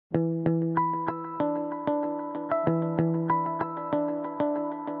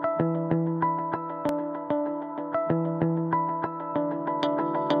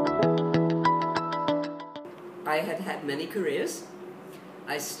many careers.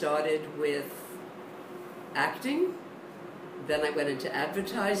 I started with acting, then I went into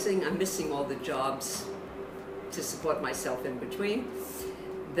advertising. I'm missing all the jobs to support myself in between.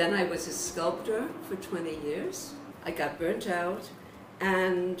 Then I was a sculptor for 20 years. I got burnt out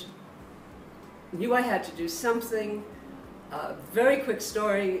and knew I had to do something. Very quick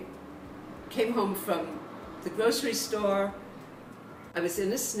story, came home from the grocery store. I was in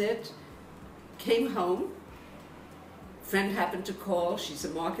a snit, came home, friend happened to call, she's a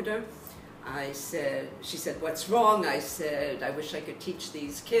marketer. She said, what's wrong? I said, I wish I could teach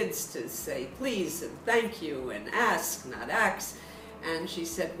these kids to say please and thank you and ask, not ax. And she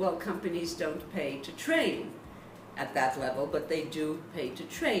said, well, companies don't pay to train at that level, but they do pay to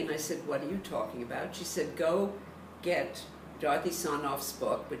train. I said, what are you talking about? She said, go get Dorothy Sarnoff's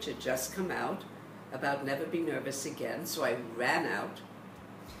book, which had just come out, about Never Be Nervous Again. So I ran out,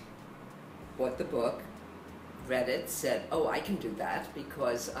 bought the book, read it, said, oh, I can do that,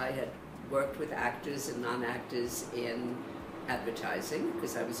 because I had worked with actors and non-actors in advertising,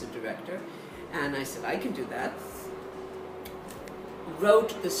 because I was a director. And I said, I can do that.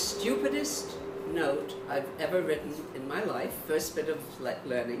 Wrote the stupidest note I've ever written in my life, first bit of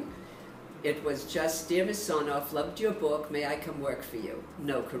learning. It was just, dear Miss Sarnoff, loved your book, may I come work for you?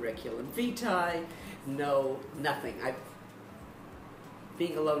 No curriculum vitae, no nothing.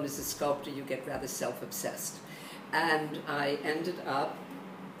 Being alone as a sculptor, you get rather self-obsessed. And I ended up,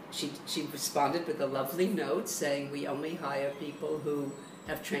 she responded with a lovely note saying, we only hire people who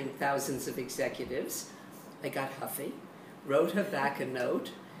have trained thousands of executives. I got huffy, wrote her back a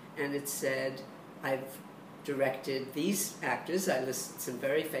note, and it said, I've directed these actors, I listed some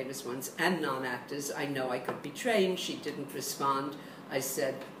very famous ones, and non-actors. I know I could be trained. She didn't respond. I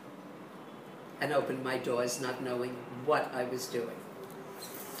said, and opened my doors not knowing what I was doing.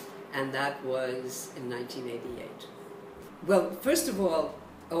 And that was in 1988. Well, first of all,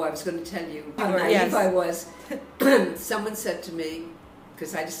 I was going to tell you how naive I was. Someone said to me,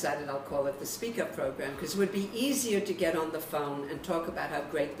 because I decided I'll call it the Speak Up program, because it would be easier to get on the phone and talk about how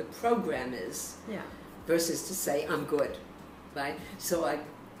great the program is, versus to say, I'm good, right? So I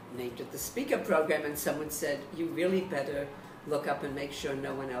named it the Speak Up program, and someone said, you really better look up and make sure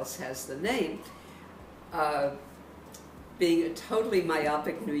no one else has the name. Being a totally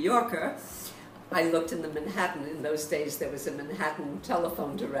myopic New Yorker, I looked in the Manhattan. In those days, there was a Manhattan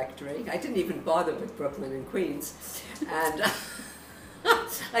telephone directory. I didn't even bother with Brooklyn and Queens. And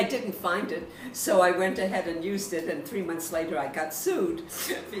I didn't find it, so I went ahead and used it, and 3 months later I got sued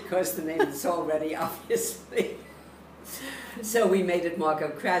because the name is already obviously. So we made it Margo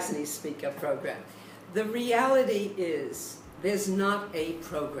Krasne's Speak Up program. The reality is there's not a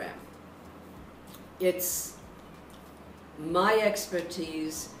program. It's my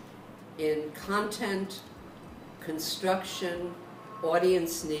expertise in content, construction,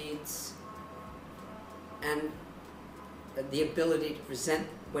 audience needs, and the ability to present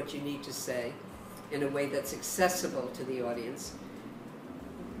what you need to say in a way that's accessible to the audience.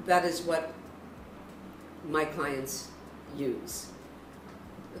 That is what my clients use.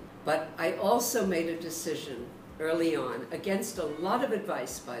 But I also made a decision early on, against a lot of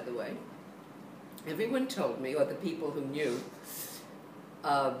advice, by the way. Everyone told me, or the people who knew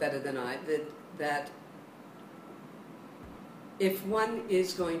better than I, that if one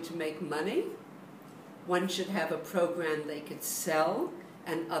is going to make money, one should have a program they could sell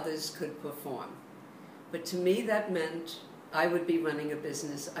and others could perform. But to me that meant I would be running a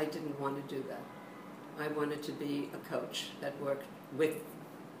business. I didn't want to do that. I wanted to be a coach that worked with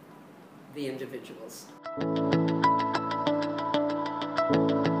the individuals.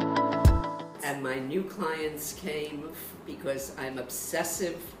 And my new clients came because I'm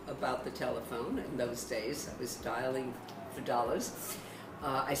obsessive about the telephone. In those days, I was dialing for dollars.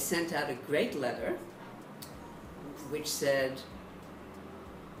 I sent out a great letter which said,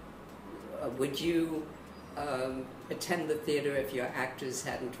 would you attend the theater if your actors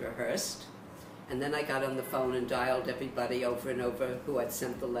hadn't rehearsed? And then I got on the phone and dialed everybody over and over who I'd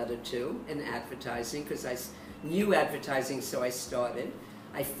sent the letter to in advertising, because I knew advertising, so I started.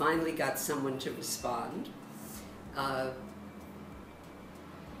 I finally got someone to respond.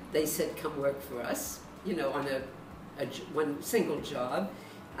 They said, come work for us, you know, on one single job.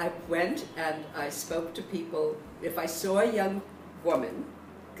 I went and I spoke to people. If I saw a young woman,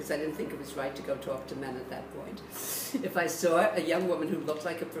 because I didn't think it was right to go talk to men at that point, if I saw a young woman who looked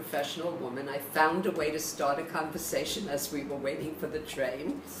like a professional woman, I found a way to start a conversation as we were waiting for the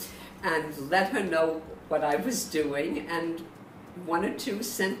train and let her know what I was doing. And one or two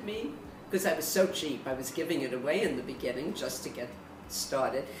sent me, because I was so cheap, I was giving it away in the beginning just to get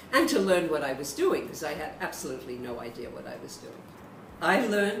started, and to learn what I was doing, because I had absolutely no idea what I was doing. I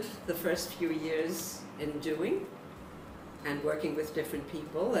learned the first few years in doing and working with different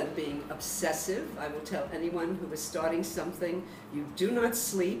people and being obsessive. I will tell anyone who is starting something, you do not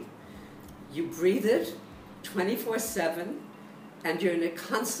sleep, you breathe it 24/7, and you're in a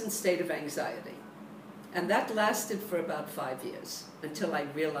constant state of anxiety. And that lasted for about 5 years until I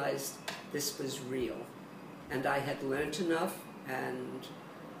realized this was real. And I had learned enough, and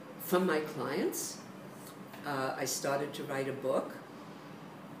from my clients, I started to write a book.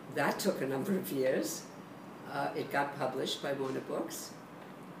 That took a number of years. It got published by Warner Books.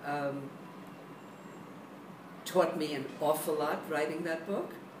 Taught me an awful lot writing that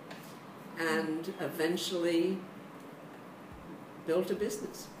book, and eventually built a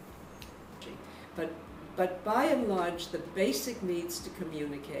business. But by and large, the basic needs to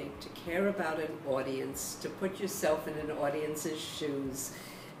communicate, to care about an audience, to put yourself in an audience's shoes,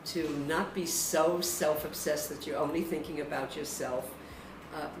 to not be so self-obsessed that you're only thinking about yourself,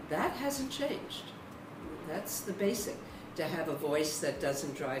 that hasn't changed. That's the basic. To have a voice that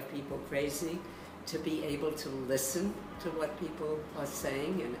doesn't drive people crazy, to be able to listen to what people are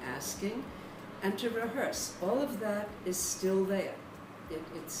saying and asking, and to rehearse. All of that is still there.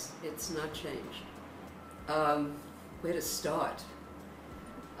 It's not changed. Where to start?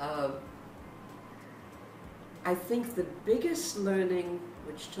 I think the biggest learning,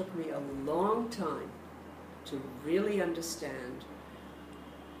 which took me a long time to really understand,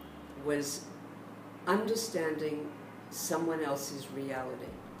 was understanding someone else's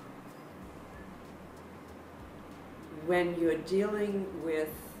reality. When you're dealing with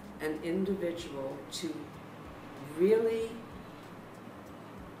an individual, to really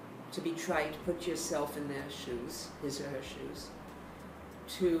be trying to put yourself in their shoes, his or her shoes,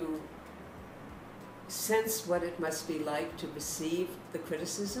 to sense what it must be like to receive the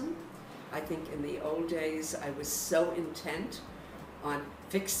criticism. I think in the old days I was so intent on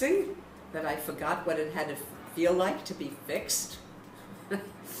fixing that I forgot what it had to feel like to be fixed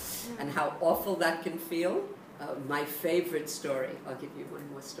and how awful that can feel. My favorite story, I'll give you one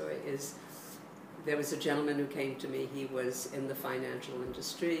more story, is there was a gentleman who came to me. He was in the financial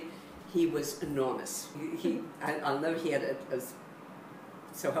industry. He was enormous. I'll know he had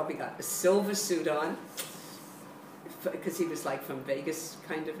so help me God, a silver suit on, because he was like from Vegas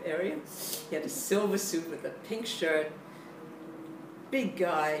kind of area. He had a silver suit with a pink shirt, big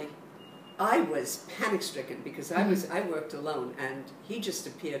guy. I was panic-stricken because I worked alone, and he just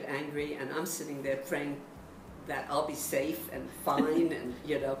appeared angry, and I'm sitting there praying that I'll be safe and fine, and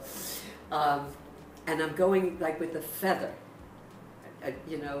and I'm going like with a feather,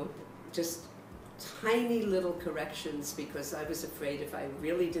 just tiny little corrections, because I was afraid if I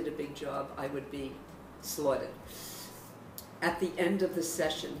really did a big job, I would be slaughtered. At the end of the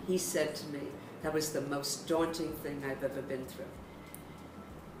session, he said to me, that was the most daunting thing I've ever been through.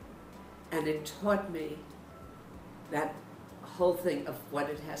 And it taught me that whole thing of what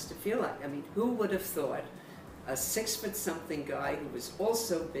it has to feel like. I mean, who would have thought a 6-foot-something guy who was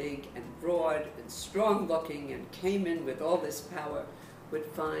also big and broad and strong-looking and came in with all this power would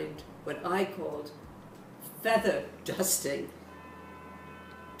find what I called feather dusting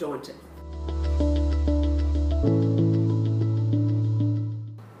daunting.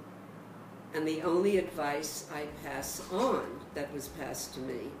 And the only advice I pass on that was passed to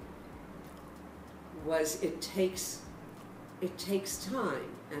me was it takes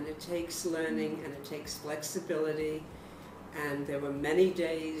time, and it takes learning, and it takes flexibility, and there were many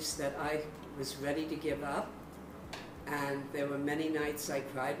days that I was ready to give up, and there were many nights I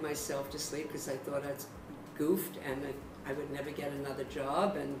cried myself to sleep because I thought I'd goofed and I would never get another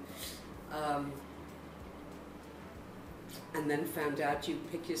job, and then found out you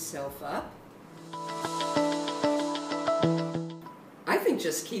pick yourself up. I think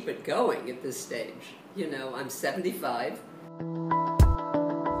just keep it going at this stage. I'm 75.